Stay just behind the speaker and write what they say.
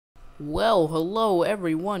Well, hello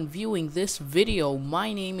everyone viewing this video.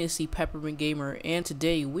 My name is the Peppermint Gamer, and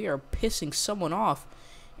today we are pissing someone off.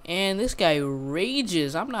 And this guy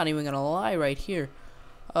rages. I'm not even gonna lie right here.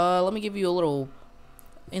 Let me give you a little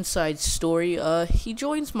inside story. He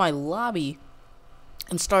joins my lobby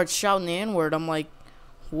and starts shouting the N-word. I'm like,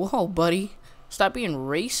 whoa, buddy, stop being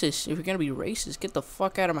racist. If you're gonna be racist, get the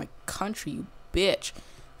fuck out of my country, you bitch.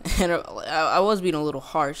 And I was being a little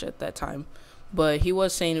harsh at that time, but he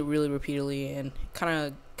was saying it really repeatedly and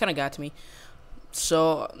kind of got to me.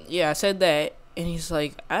 So yeah, I said that, and he's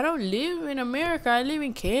like, I don't live in America, I live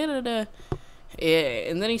in Canada. Yeah,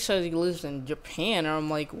 and then he says he lives in Japan, and I'm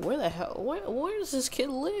like, where the hell, where does this kid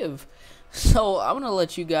live? So I'm gonna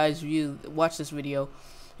let you guys watch this video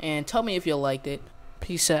and tell me if you liked it.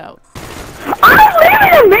 Peace out. I live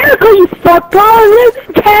in America, you fuck! I live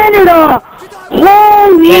in Canada!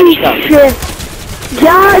 Holy shit!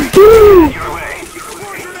 Yeah, dude!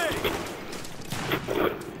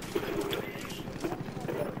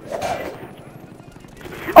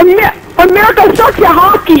 America sucks at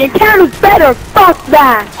hockey and Canada's better! Fuck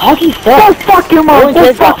that! Hockey sucks! Go fuck your mom!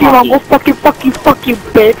 Go fuck your mom! Go fuck you,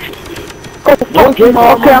 bitch! Go fuck your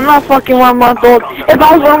mom! Okay, I'm not fucking 1 month old. If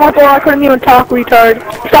I was 1 month old, I couldn't even talk, retard.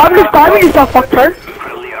 Stop describing yourself, fucktard!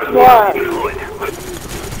 What?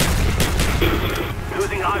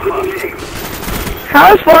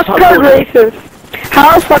 How is fucktard racist?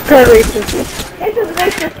 How is fucktard racist? This is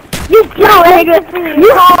racist. You nigga!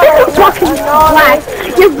 You fucking black!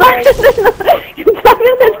 You're blacker than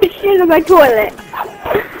the shit in my toilet!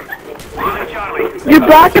 You're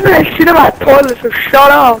blacker than the shit in my toilet, so shut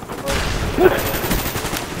up!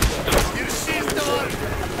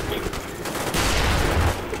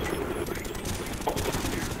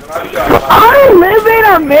 I live in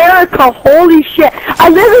America, holy shit! I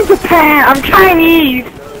live in Japan, I'm Chinese!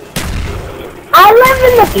 I live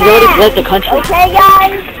in the past. You already left the country. Okay,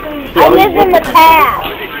 guys? I live in the past.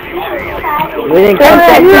 We didn't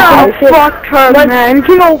You don't fuck her, man.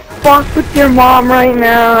 You don't fuck with your mom right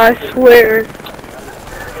now, I swear.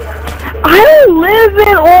 I don't live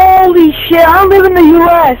in, holy shit, I don't live in the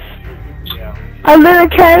US. I live in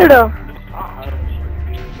Canada.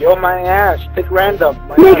 Yo, my ass, pick random.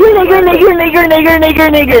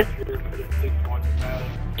 Nigger.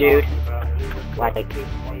 Dude. Like,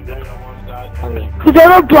 I mean, Who's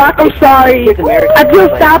ever black, I'm sorry. I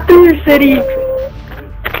just stopped through your city.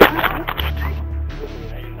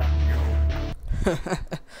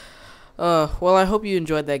 Well, I hope you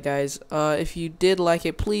enjoyed that, guys. If you did like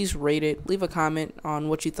it, please rate it. Leave a comment on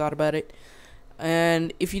what you thought about it.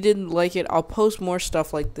 And if you didn't like it, I'll post more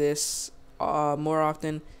stuff like this more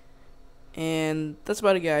often. And that's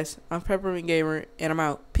about it, guys. I'm Peppermint Gamer, and I'm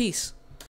out. Peace.